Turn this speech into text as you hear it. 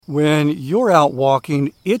When you're out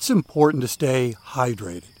walking, it's important to stay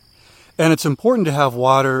hydrated. And it's important to have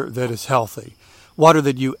water that is healthy, water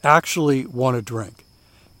that you actually want to drink.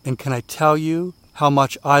 And can I tell you how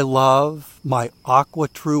much I love my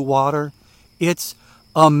AquaTrue water? It's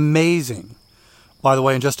amazing. By the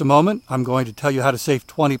way, in just a moment, I'm going to tell you how to save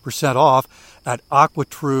 20% off at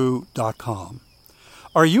aquatrue.com.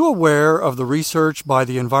 Are you aware of the research by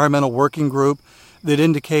the Environmental Working Group that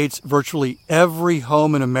indicates virtually every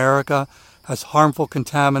home in America has harmful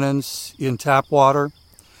contaminants in tap water?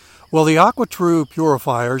 Well, the AquaTrue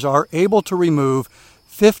purifiers are able to remove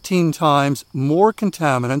 15 times more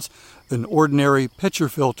contaminants than ordinary pitcher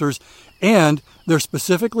filters, and they're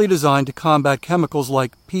specifically designed to combat chemicals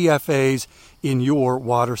like PFAS in your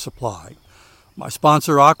water supply. My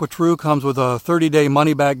sponsor, AquaTrue, comes with a 30-day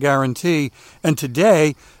money-back guarantee, and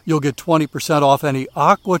today you'll get 20% off any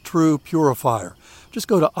AquaTrue purifier. Just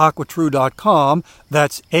go to aquatrue.com,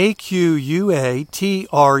 that's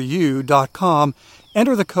AQUATRU.com,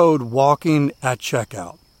 enter the code WALKING at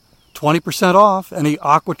checkout. 20% off any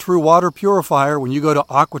AquaTrue water purifier when you go to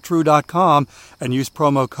aquatrue.com and use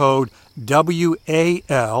promo code WALKING.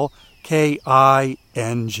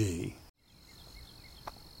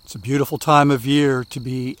 It's a beautiful time of year to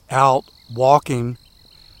be out walking.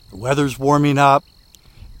 The weather's warming up.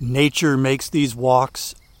 Nature makes these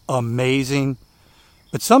walks amazing.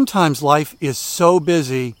 But sometimes life is so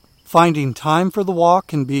busy, finding time for the walk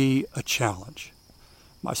can be a challenge.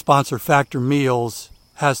 My sponsor, Factor Meals,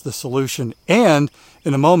 has the solution. And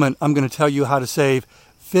in a moment, I'm going to tell you how to save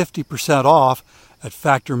 50% off at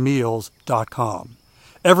factormeals.com.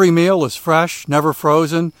 Every meal is fresh, never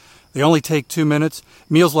frozen. They only take 2 minutes.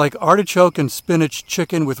 Meals like artichoke and spinach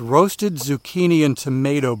chicken with roasted zucchini and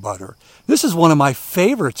tomato butter. This is one of my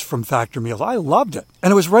favorites from Factor Meals. I loved it.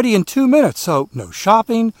 And it was ready in 2 minutes. So no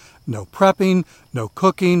shopping, no prepping, no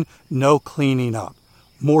cooking, no cleaning up.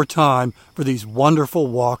 More time for these wonderful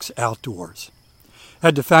walks outdoors.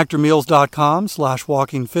 Head to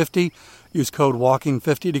factormeals.com/walking50. Use code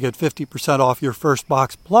WALKING50 to get 50% off your first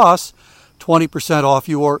box plus 20% off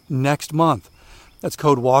your next month. That's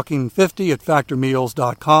code WALKING50 at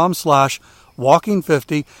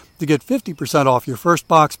factormeals.com/walking50 to get 50% off your first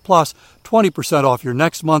box plus 20% off your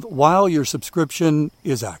next month while your subscription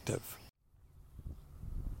is active.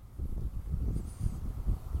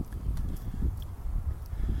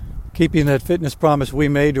 Keeping that fitness promise we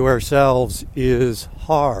made to ourselves is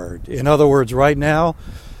hard. In other words, right now,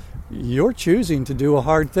 you're choosing to do a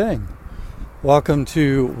hard thing. Welcome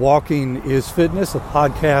to Walking is Fitness, a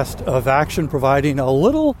podcast of action providing a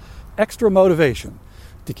little extra motivation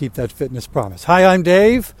to keep that fitness promise. Hi, I'm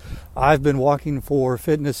Dave. I've been walking for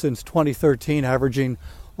fitness since 2013, averaging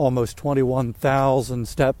almost 21,000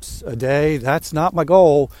 steps a day. That's not my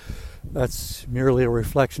goal. That's merely a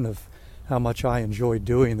reflection of how much I enjoy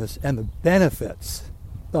doing this and the benefits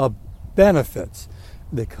that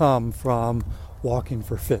come from walking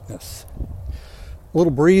for fitness. A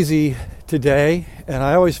little breezy today, and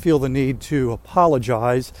I always feel the need to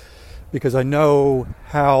apologize because I know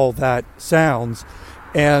how that sounds.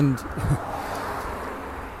 And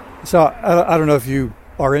so I don't know if you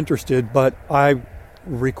are interested, but I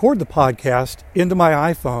record the podcast into my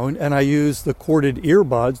iPhone, and I use the corded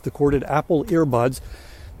earbuds, the corded Apple earbuds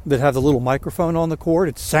that have the little microphone on the cord.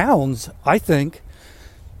 It sounds, I think,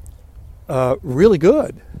 really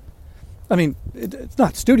good. I mean, it's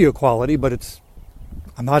not studio quality, but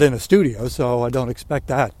I'm not in a studio, so I don't expect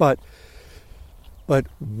that. But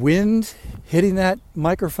wind hitting that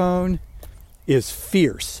microphone is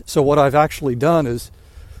fierce. So what I've actually done is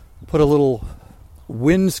put a little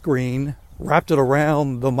windscreen, wrapped it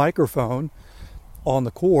around the microphone on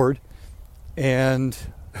the cord, and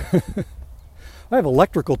I have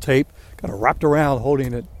electrical tape kind of wrapped around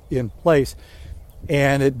holding it in place.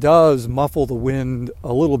 And it does muffle the wind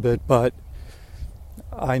a little bit, but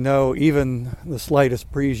I know even the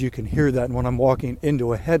slightest breeze, you can hear that. And when I'm walking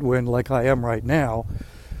into a headwind like I am right now,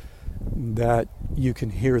 that you can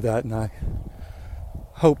hear that. And I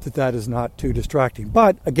hope that is not too distracting.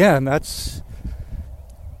 But again, that's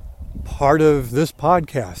part of this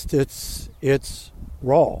podcast. It's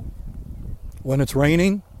raw. When it's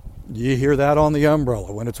raining, you hear that on the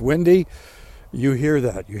umbrella. When it's windy, you hear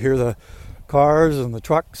that. You hear the cars and the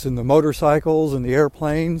trucks and the motorcycles and the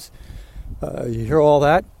airplanes. You hear all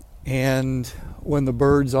that. And when the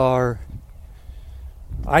birds I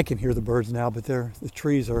can hear the birds now, but the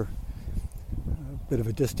trees are a bit of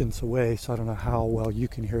a distance away, so I don't know how well you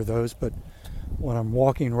can hear those. But when I'm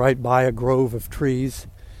walking right by a grove of trees,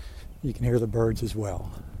 you can hear the birds as well.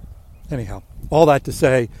 Anyhow, all that to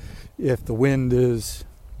say, if the wind is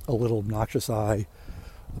a little obnoxious, I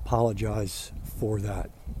apologize for that.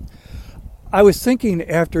 I was thinking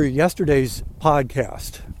after yesterday's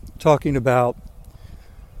podcast, talking about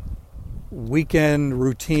weekend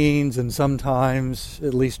routines, and sometimes,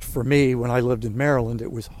 at least for me, when I lived in Maryland,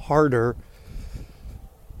 it was harder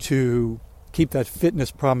to keep that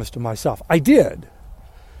fitness promise to myself. I did.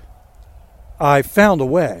 I found a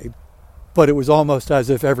way, but it was almost as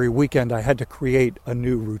if every weekend I had to create a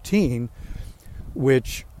new routine,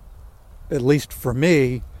 which, at least for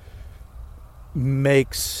me,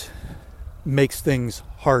 makes things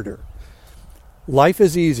harder. Life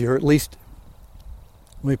is easier, at least,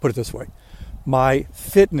 let me put it this way. My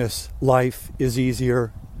fitness life is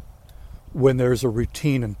easier when there's a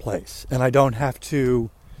routine in place, and I don't have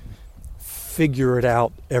to figure it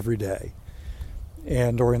out every day.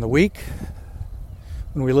 And during the week,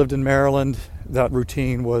 when we lived in Maryland, that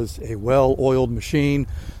routine was a well-oiled machine.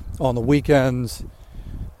 On the weekends,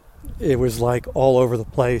 it was like all over the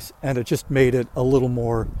place, and it just made it a little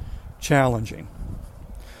more challenging.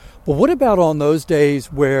 But what about on those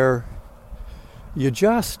days where you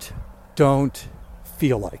just don't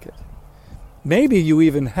feel like it? Maybe you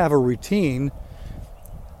even have a routine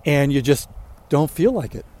and you just don't feel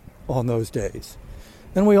like it on those days.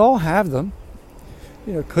 And we all have them.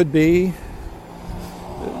 It could be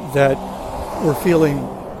that we're feeling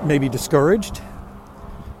maybe discouraged.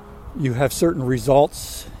 You have certain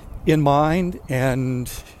results in mind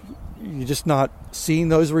and you're just not seeing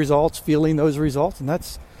those results, feeling those results, and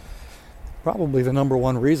that's probably the number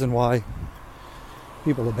one reason why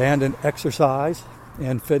people abandon exercise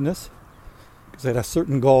and fitness, because they had a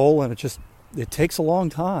certain goal and it takes a long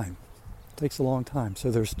time. It takes a long time, so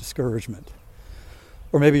there's discouragement.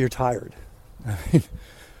 Or maybe you're tired. I mean,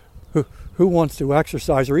 who wants to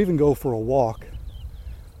exercise or even go for a walk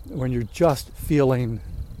when you're just feeling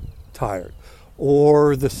tired?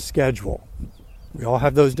 Or the schedule. We all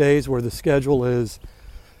have those days where the schedule is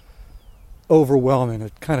overwhelming.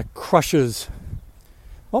 It kind of crushes,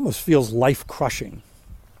 almost feels life-crushing.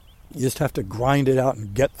 You just have to grind it out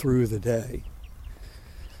and get through the day.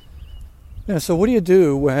 So what do you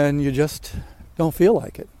do when you just don't feel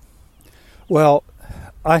like it? Well,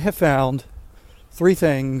 I have found 3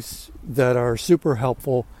 things that are super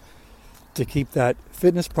helpful to keep that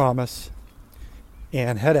fitness promise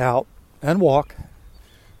and head out and walk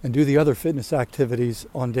and do the other fitness activities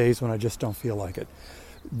on days when I just don't feel like it.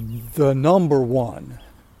 The number one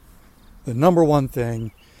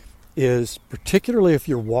thing is, particularly if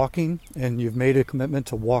you're walking and you've made a commitment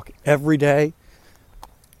to walk every day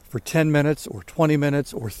for 10 minutes or 20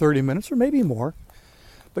 minutes or 30 minutes or maybe more,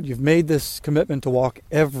 but you've made this commitment to walk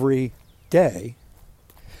every day,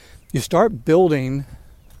 you start building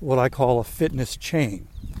what I call a fitness chain.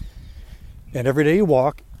 And every day you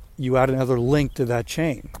walk, you add another link to that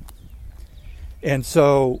chain. And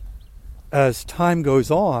so as time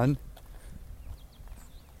goes on,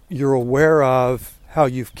 you're aware of how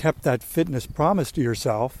you've kept that fitness promise to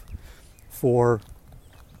yourself for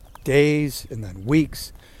days and then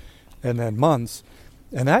weeks and then months.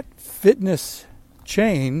 And that fitness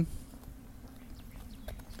chain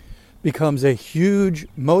becomes a huge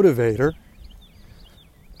motivator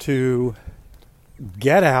to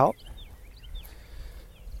get out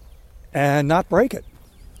and not break it.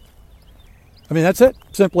 I mean, that's it.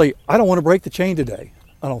 Simply, I don't want to break the chain today.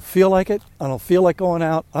 I don't feel like it. I don't feel like going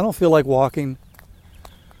out. I don't feel like walking.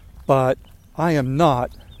 But I am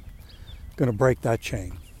not going to break that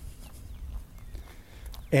chain.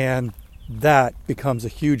 And that becomes a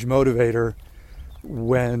huge motivator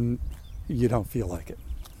when you don't feel like it.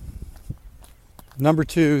 Number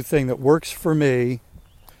 2 thing that works for me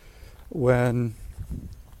when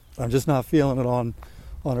I'm just not feeling it on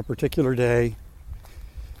a particular day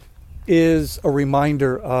is a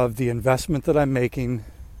reminder of the investment that I'm making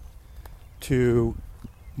to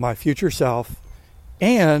my future self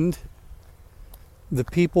and the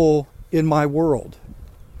people in my world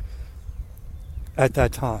at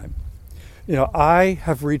that time. I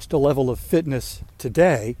have reached a level of fitness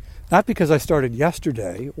today, not because I started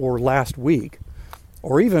yesterday or last week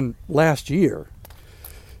or even last year.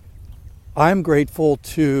 I'm grateful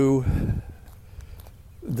to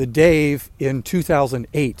the Dave in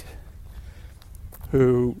 2008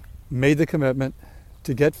 who made the commitment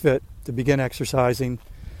to get fit, to begin exercising,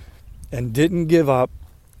 and didn't give up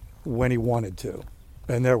when he wanted to.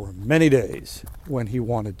 And there were many days when he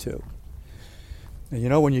wanted to.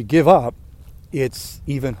 And when you give up, it's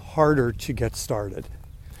even harder to get started.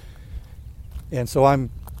 And so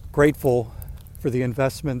I'm grateful for the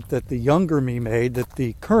investment that the younger me made, that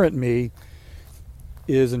the current me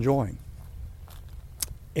is enjoying.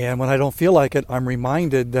 And when I don't feel like it, I'm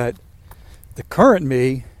reminded that the current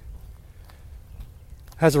me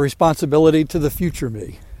has a responsibility to the future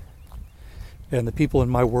me and the people in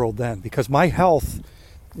my world then, because my health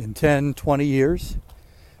in 10, 20 years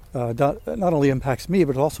not only impacts me,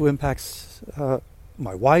 but it also impacts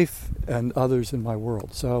my wife and others in my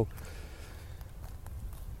world. So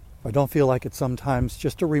I don't feel like it's sometimes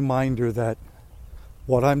just a reminder that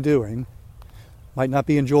what I'm doing might not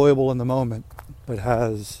be enjoyable in the moment, but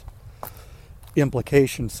has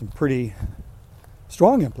implications, some pretty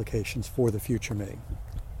strong implications for the future me.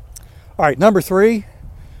 All right, number 3,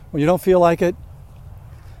 when you don't feel like it,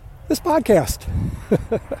 this podcast.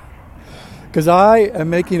 Because I am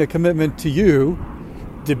making a commitment to you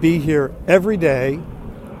to be here every day,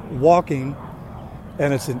 walking,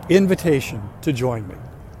 and it's an invitation to join me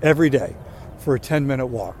every day for a 10-minute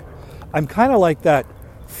walk. I'm kind of like that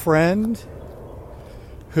friend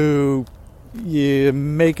who you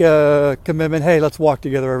make a commitment, hey, let's walk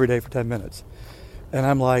together every day for 10 minutes. And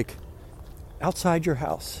I'm like, outside your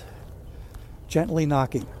house, gently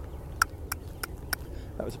knocking.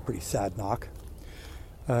 That was a pretty sad knock.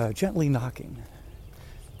 Gently knocking,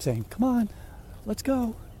 saying, come on, let's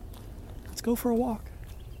go. Let's go for a walk.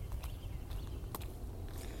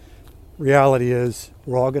 Reality is,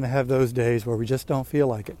 we're all going to have those days where we just don't feel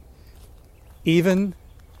like it. Even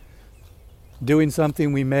doing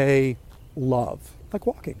something we may love, like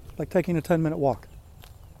walking, like taking a 10-minute walk.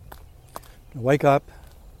 Wake up,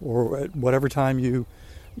 or at whatever time you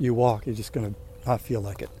walk, you're just going to not feel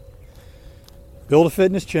like it. Build a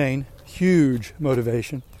fitness chain, huge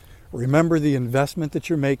motivation. Remember the investment that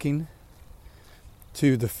you're making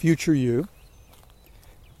to the future you.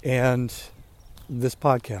 And this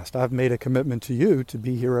podcast, I've made a commitment to you to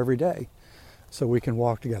be here every day so we can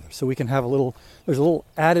walk together. So we can have there's a little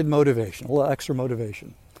added motivation, a little extra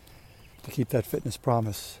motivation to keep that fitness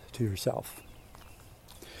promise to yourself.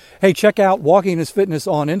 Hey, check out Walking is Fitness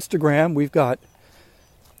on Instagram. We've got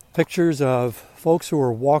pictures of folks who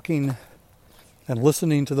are walking and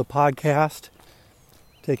listening to the podcast,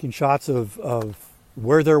 taking shots of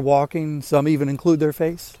where they're walking. Some even include their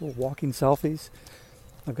face, little walking selfies.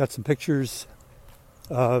 I've got some pictures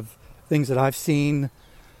of things that I've seen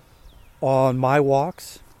on my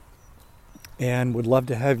walks and would love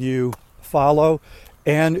to have you follow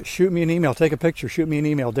and shoot me an email. Take a picture, shoot me an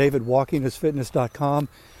email, david@walkingisfitness.com,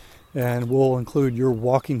 and we'll include your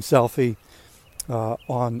walking selfie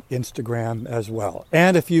on Instagram as well.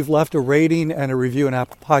 And if you've left a rating and a review in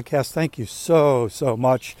Apple Podcasts, thank you so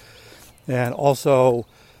much. And also,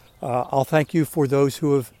 I'll thank you for those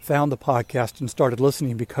who have found the podcast and started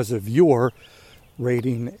listening because of your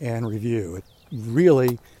rating and review. It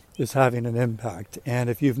really is having an impact. And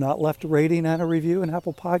if you've not left a rating and a review in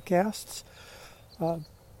Apple Podcasts, I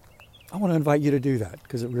want to invite you to do that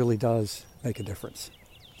because it really does make a difference.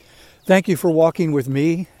 Thank you for walking with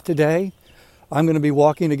me today. I'm going to be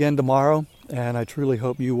walking again tomorrow, and I truly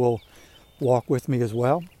hope you will walk with me as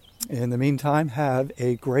well. In the meantime, have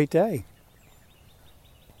a great day.